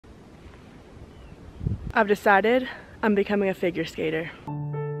I've decided I'm becoming a figure skater.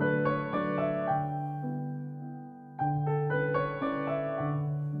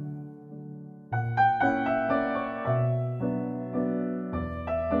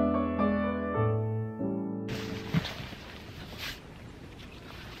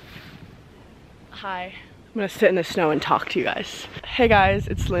 Hi. I'm gonna sit in the snow and talk to you guys. Hey guys,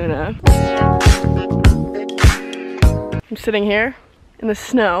 it's Luna. I'm sitting here in the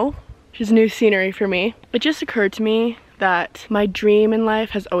snow, which is new scenery for me. It just occurred to me that my dream in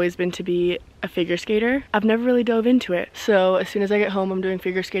life has always been to be a figure skater. I've never really dove into it. So as soon as I get home, I'm doing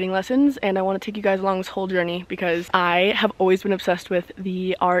figure skating lessons, and I want to take you guys along this whole journey because I have always been obsessed with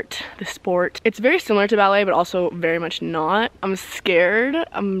the art, the sport. It's very similar to ballet, but also very much not. I'm scared.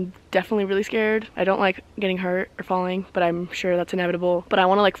 I'm definitely really scared. I don't like getting hurt or falling, but I'm sure that's inevitable. But I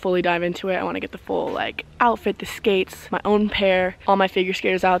want to like fully dive into it. I want to get the full like outfit, the skates, my own pair. All my figure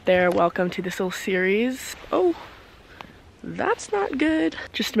skaters out there, welcome to this little series. Oh, that's not good.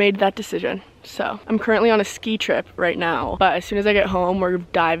 Just made that decision. So I'm currently on a ski trip right now, but as soon as I get home, we're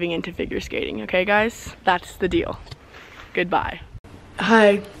diving into figure skating. Okay guys, that's the deal. Goodbye.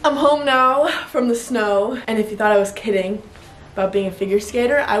 Hi, I'm home now from the snow, and if you thought I was kidding about being a figure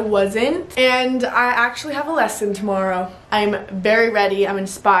skater, I wasn't. And I actually have a lesson tomorrow. I'm very ready, I'm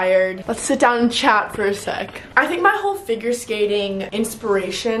inspired. Let's sit down and chat for a sec. I think my whole figure skating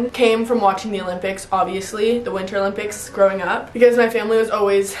inspiration came from watching the Olympics, obviously, the Winter Olympics growing up, because my family was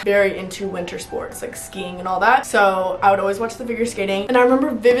always very into winter sports, like skiing and all that. So I would always watch the figure skating. And I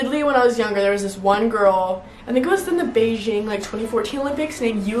remember vividly when I was younger, there was this one girl, I think it was in the Beijing like 2014 Olympics,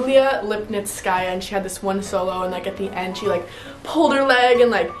 named Yulia Lipnitskaya, and she had this one solo, and like at the end she like pulled her leg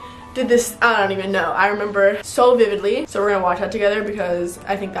and like did this, I don't even know. I remember so vividly. So we're gonna watch that together because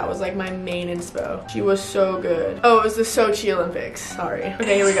I think that was like my main inspo. She was so good. Oh, it was the Sochi Olympics. Sorry.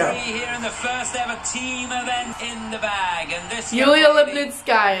 Okay, here we go. Here in the first ever team event in the bag, and this Yulia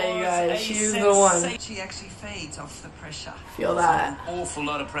Lipnitskaya, you guys. She's the one. She actually fades off the pressure. Feel that. An awful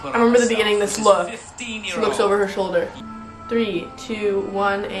lot of pressure. I remember the beginning, this look. She 15-year-old. looks over her shoulder. 3, 2,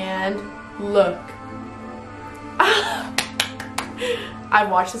 1, and look. I've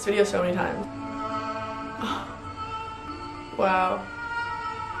watched this video so many times. Wow.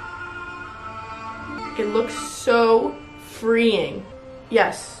 It looks so freeing.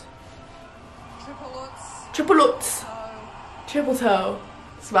 Yes. Triple lutz. Triple toe.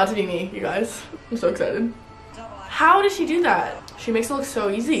 It's about to be me, you guys. I'm so excited. How does she do that? She makes it look so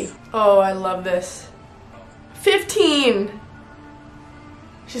easy. Oh, I love this. 15.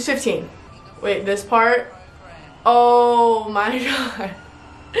 She's 15. Wait, this part? Oh my god.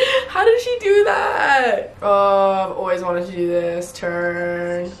 How did she do that? Oh, I've always wanted to do this.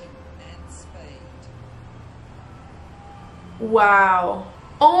 Turn. Wow.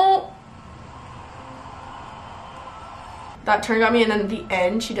 Oh. That turn got me, and then at the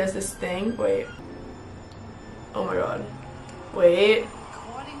end she does this thing. Wait. Oh my god. Wait.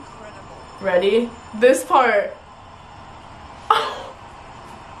 Ready? This part. Oh.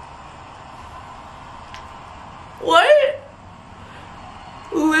 What?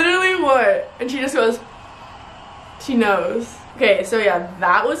 Literally what? And she just goes, she knows. Okay, so yeah,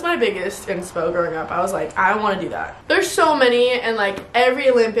 that was my biggest inspo growing up. I was like, I want to do that. There's so many, and like every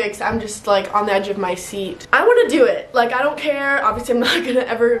Olympics, I'm just like on the edge of my seat. I want to do it. Like, I don't care. Obviously, I'm not gonna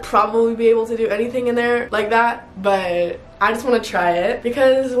ever probably be able to do anything in there like that, but I just want to try it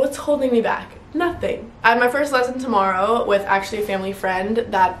because what's holding me back? Nothing. I have my first lesson tomorrow with actually a family friend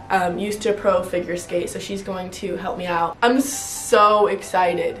that used to pro figure skate, so she's going to help me out. I'm so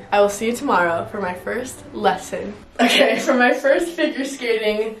excited. I will see you tomorrow for my first lesson. Okay, for my first figure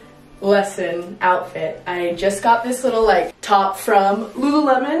skating lesson outfit, I just got this little like top from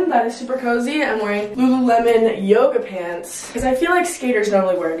Lululemon that is super cozy. I'm wearing Lululemon yoga pants because I feel like skaters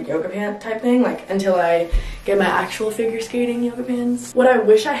normally wear a yoga pant type thing, like until I get my actual figure skating yoga pants. What I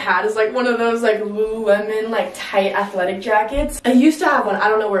wish I had is like one of those like Lululemon like tight athletic jackets. I used to have one, I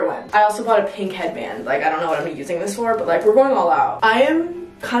don't know where it went. I also bought a pink headband. Like, I don't know what I'm using this for, but like we're going all out. I am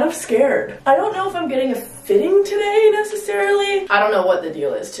kind of scared. I don't know if I'm getting a fitting today necessarily. I don't know what the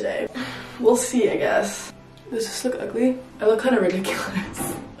deal is today. We'll see, I guess. Does this look ugly? I look kind of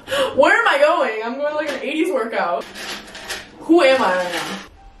ridiculous. Where am I going? I'm going like an 80s workout. Who am I right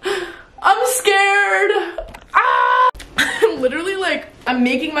now? I'm scared. Ah! I'm literally like, I'm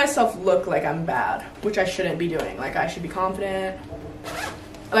making myself look like I'm bad, which I shouldn't be doing. Like, I should be confident.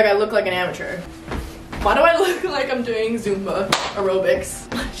 Like, I look like an amateur. Why do I look like I'm doing Zumba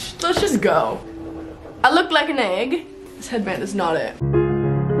aerobics? Let's just go. I look like an egg. This headband is not it.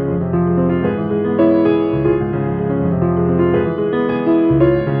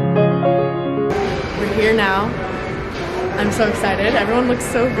 We're here here now. I'm so excited. Everyone looks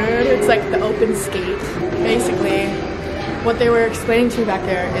so good. It's like the open skate. Basically, what they were explaining to me back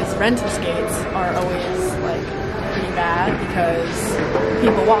there is rental skates are always like pretty bad because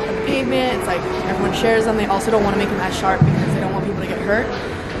people walk on the pavement. It's like everyone shares them. They also don't want to make them as sharp because they don't want people to get hurt.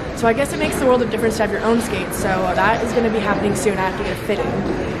 So I guess it makes the world of difference to have your own skates. So that is going to be happening soon. I have to get a fitting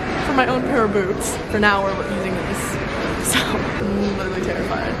for my own pair of boots. For now, we're using these. So I'm literally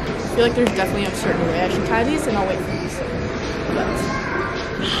terrified. I feel like there's definitely a certain way I should tie these, and I'll wait for these.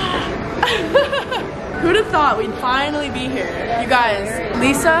 Who'd have thought we'd finally be here? You guys,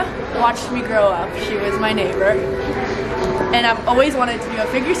 Lisa watched me grow up. She was my neighbor. And I've always wanted to do a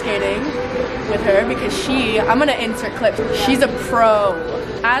figure skating with her because I'm gonna insert clips. She's a pro.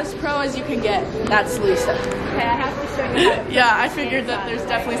 As pro as you can get. That's Lisa. Okay, I have to show you. Yeah, I figured that there's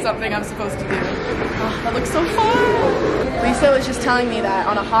definitely something I'm supposed to do. Oh, that looks so fun. Lisa was just telling me that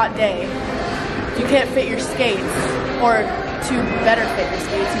on a hot day, if you can't fit your skates, or to better fit your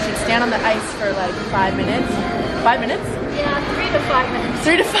skates, you should stand on the ice for like 5 minutes. 5 minutes? Yeah, 3 to 5 minutes.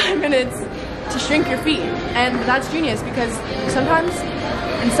 3 to 5 minutes to shrink your feet. And that's genius because sometimes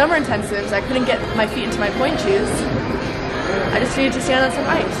in summer intensives, I couldn't get my feet into my point shoes. I just needed to stand on some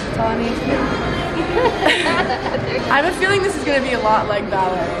ice. That's all I needed to do. I have a feeling this is going to be a lot like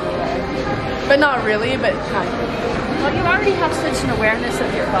ballet. But not really, but kind of. Well, you already have such an awareness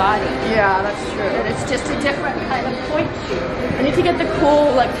of your body. Yeah, that's true. And it's just a different kind of point shoe. I need to get the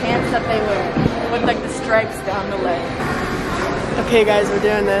cool like pants that they wear with like the stripes down the leg. Okay guys, we're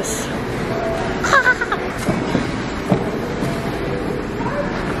doing this.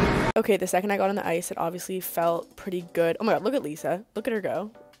 Okay, the second I got on the ice, it obviously felt pretty good. Oh my god, look at Lisa. Look at her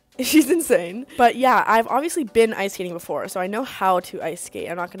go. She's insane. But yeah, I've obviously been ice skating before, so I know how to ice skate.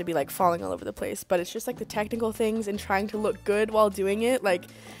 I'm not going to be like falling all over the place, but it's just like the technical things and trying to look good while doing it. Like,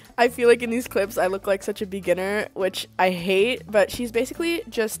 I feel like in these clips I look like such a beginner, which I hate, but she's basically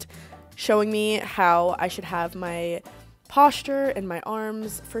just showing me how I should have my posture and my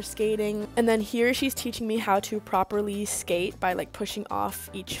arms for skating. And then here she's teaching me how to properly skate by like pushing off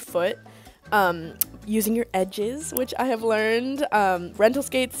each foot. Using your edges, which I have learned. Rental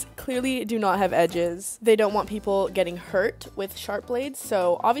skates clearly do not have edges. They don't want people getting hurt with sharp blades,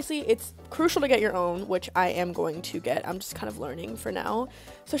 so obviously it's crucial to get your own, which I am going to get. I'm just kind of learning for now.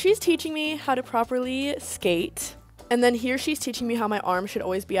 So she's teaching me how to properly skate. And then here she's teaching me how my arm should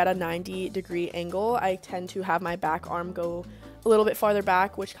always be at a 90-degree angle. I tend to have my back arm go a little bit farther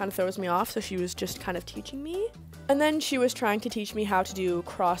back, which kind of throws me off, so she was just kind of teaching me. And then she was trying to teach me how to do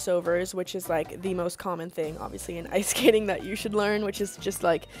crossovers, which is like the most common thing, obviously, in ice skating that you should learn, which is just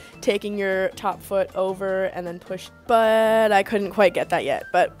like taking your top foot over and then push. But I couldn't quite get that yet,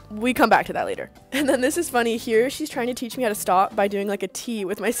 but we come back to that later. And then this is funny. Here she's trying to teach me how to stop by doing like a T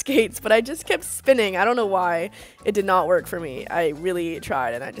with my skates, but I just kept spinning. I don't know why. It did not work for me. I really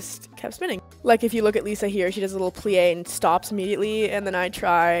tried and I just kept spinning. Like if you look at Lisa here, she does a little plie and stops immediately, and then I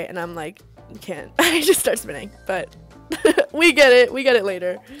try and I'm like, can't. I just start spinning, but we get it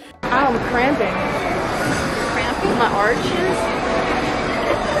later. Ow, I'm cramping. Cramping? My arches?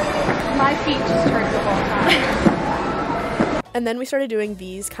 My feet just hurt the whole time. And then we started doing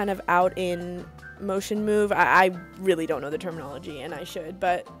these kind of out in motion move. I really don't know the terminology, and I should,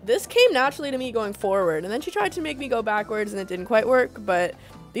 but this came naturally to me going forward, and then she tried to make me go backwards and it didn't quite work, but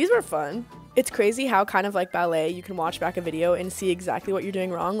these were fun. It's crazy how kind of like ballet, you can watch back a video and see exactly what you're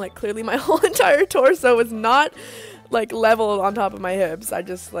doing wrong. Like clearly my whole entire torso was not like leveled on top of my hips. I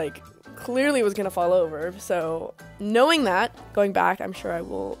just like clearly was gonna fall over. So knowing that, going back, I'm sure I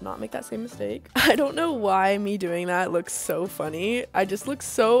will not make that same mistake. I don't know why me doing that looks so funny. I just look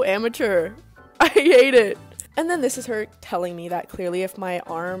so amateur. I hate it. And then this is her telling me that clearly if my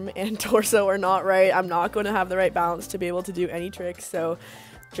arm and torso are not right, I'm not going to have the right balance to be able to do any tricks. So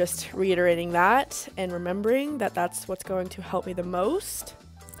just reiterating that and remembering that that's what's going to help me the most.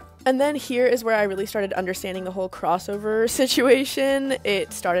 And then here is where I really started understanding the whole crossover situation.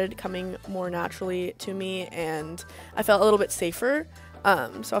 It started coming more naturally to me and I felt a little bit safer. So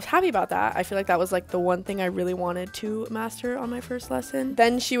I was happy about that. I feel like that was like the one thing I really wanted to master on my first lesson.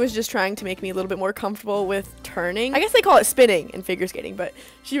 Then she was just trying to make me a little bit more comfortable with turning. I guess they call it spinning in figure skating, but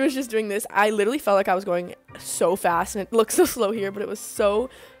she was just doing this. I literally felt like I was going so fast, and it looks so slow here, but it was so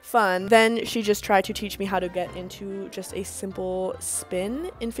fun. Then she just tried to teach me how to get into just a simple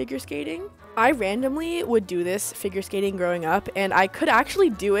spin in figure skating. I randomly would do this figure skating growing up, and I could actually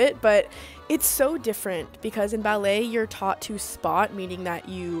do it, but it's so different because in ballet you're taught to spot, meaning that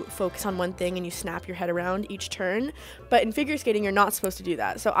you focus on one thing and you snap your head around each turn, but in figure skating you're not supposed to do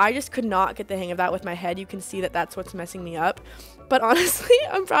that. So I just could not get the hang of that with my head. You can see that that's what's messing me up, but honestly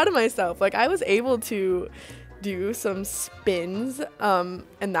I'm proud of myself. Like, I was able to do some spins, and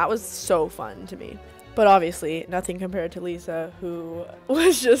that was so fun to me. But obviously nothing compared to Lisa, who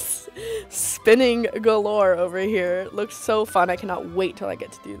was just spinning galore over here. It looks so fun. I cannot wait till I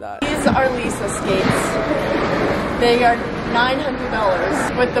get to do that. These are Lisa skates. They are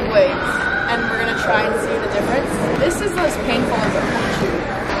 $900 with the blades, and we're gonna try and see the difference. This is as painful as a punch.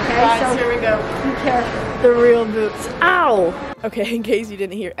 Okay, guys, so here we go. Be careful. The real boots. Ow! Okay, in case you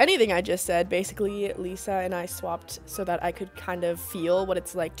didn't hear anything I just said, basically Lisa and I swapped so that I could kind of feel what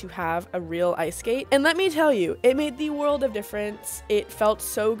it's like to have a real ice skate. And let me tell you, it made the world of difference. It felt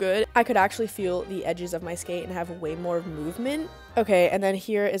so good. I could actually feel the edges of my skate and have way more movement. Okay, and then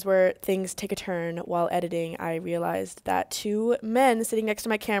here is where things take a turn. While editing, I realized that two men sitting next to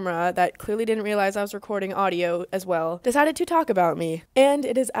my camera that clearly didn't realize I was recording audio as well decided to talk about me. And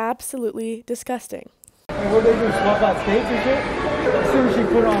it is absolutely disgusting. And what they do, swap out skates and shit? As soon as she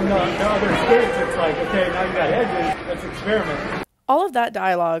put on the other skates, it's like, okay, now you got edges, let's experiment. All of that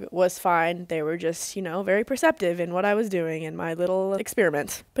dialogue was fine. They were just, you know, very perceptive in what I was doing in my little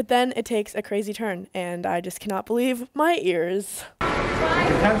experiment. But then it takes a crazy turn, and I just cannot believe my ears. It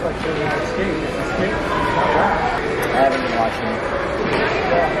depends like she'll have a skate. If the skate is not right. I haven't been watching it.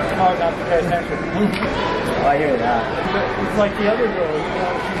 Yeah, it's hard not to pay attention. Oh, I hear that. It's like the other girl, you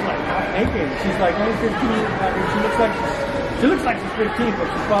know, she's like half naked. She's like only 15. I mean, she looks like she's 15, but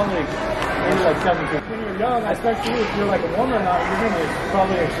she's probably maybe like 17. When you're young, especially if you're like a woman now, you're going to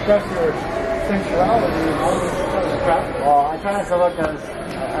probably express your sensuality and all this crap. Well, I try not to look as,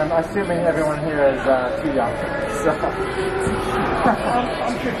 I'm assuming everyone here is too young. So.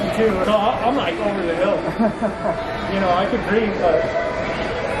 I'm 52, so I'm like over the hill. You know, I could dream, but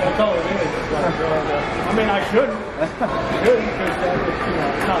that's all it is. I mean, I shouldn't. Because you know,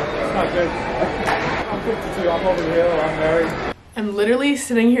 it's not good. I'm 52, I'm over the hill, I'm married. I'm literally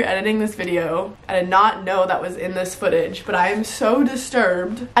sitting here editing this video. I did not know that was in this footage, but I am so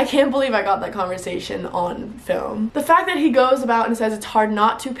disturbed. I can't believe I got that conversation on film. The fact that he goes about and says it's hard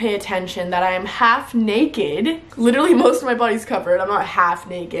not to pay attention, that I am half naked. Literally most of my body's covered. I'm not half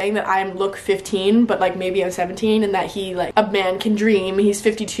naked. Saying that I look 15, but like maybe I'm 17, and that he, like, a man can dream. He's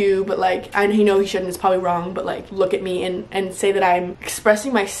 52, but like, I know he shouldn't, it's probably wrong, but like, look at me and say that I'm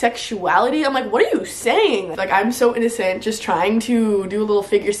expressing my sexuality. I'm like, what are you saying? Like, I'm so innocent, just trying to do a little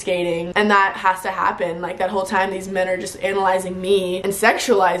figure skating, and that has to happen. Like, that whole time these men are just analyzing me and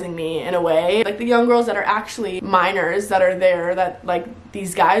sexualizing me in a way. Like, the young girls that are actually minors that are there, that like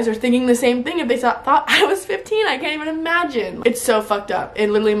these guys are thinking the same thing if they thought I was 15. I can't even imagine. It's so fucked up.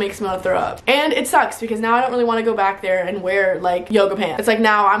 It literally makes me want to throw up. And it sucks because now I don't really want to go back there and wear like yoga pants. It's like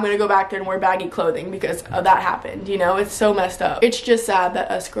now I'm gonna go back there and wear baggy clothing because that happened, you know? It's so messed up. It's just sad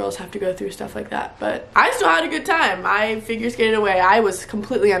that us girls have to go through stuff like that, but I still had a good time. I figure skated away. I was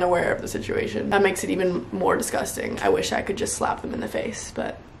completely unaware of the situation. That makes it even more disgusting. I wish I could just slap them in the face,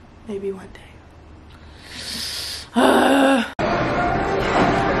 but maybe one day.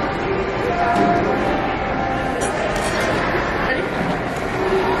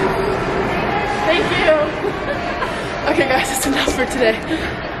 Thank you. Okay guys, that's enough for today.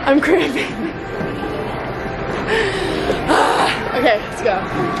 I'm cramping. Okay, let's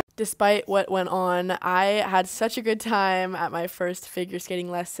go. Despite what went on, I had such a good time at my first figure skating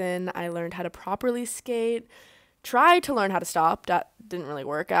lesson. I learned how to properly skate, tried to learn how to stop. That didn't really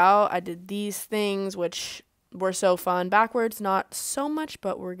work out. I did these things, which were so fun. Backwards, not so much,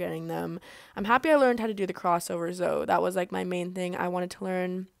 but we're getting them. I'm happy I learned how to do the crossovers, though. That was like my main thing I wanted to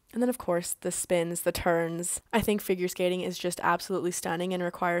learn. And then, of course, the spins, the turns. I think figure skating is just absolutely stunning and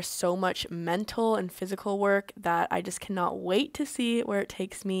requires so much mental and physical work that I just cannot wait to see where it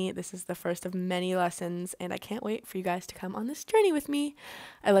takes me. This is the first of many lessons, and I can't wait for you guys to come on this journey with me.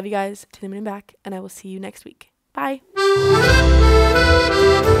 I love you guys to the moon and back, and I will see you next week. Bye.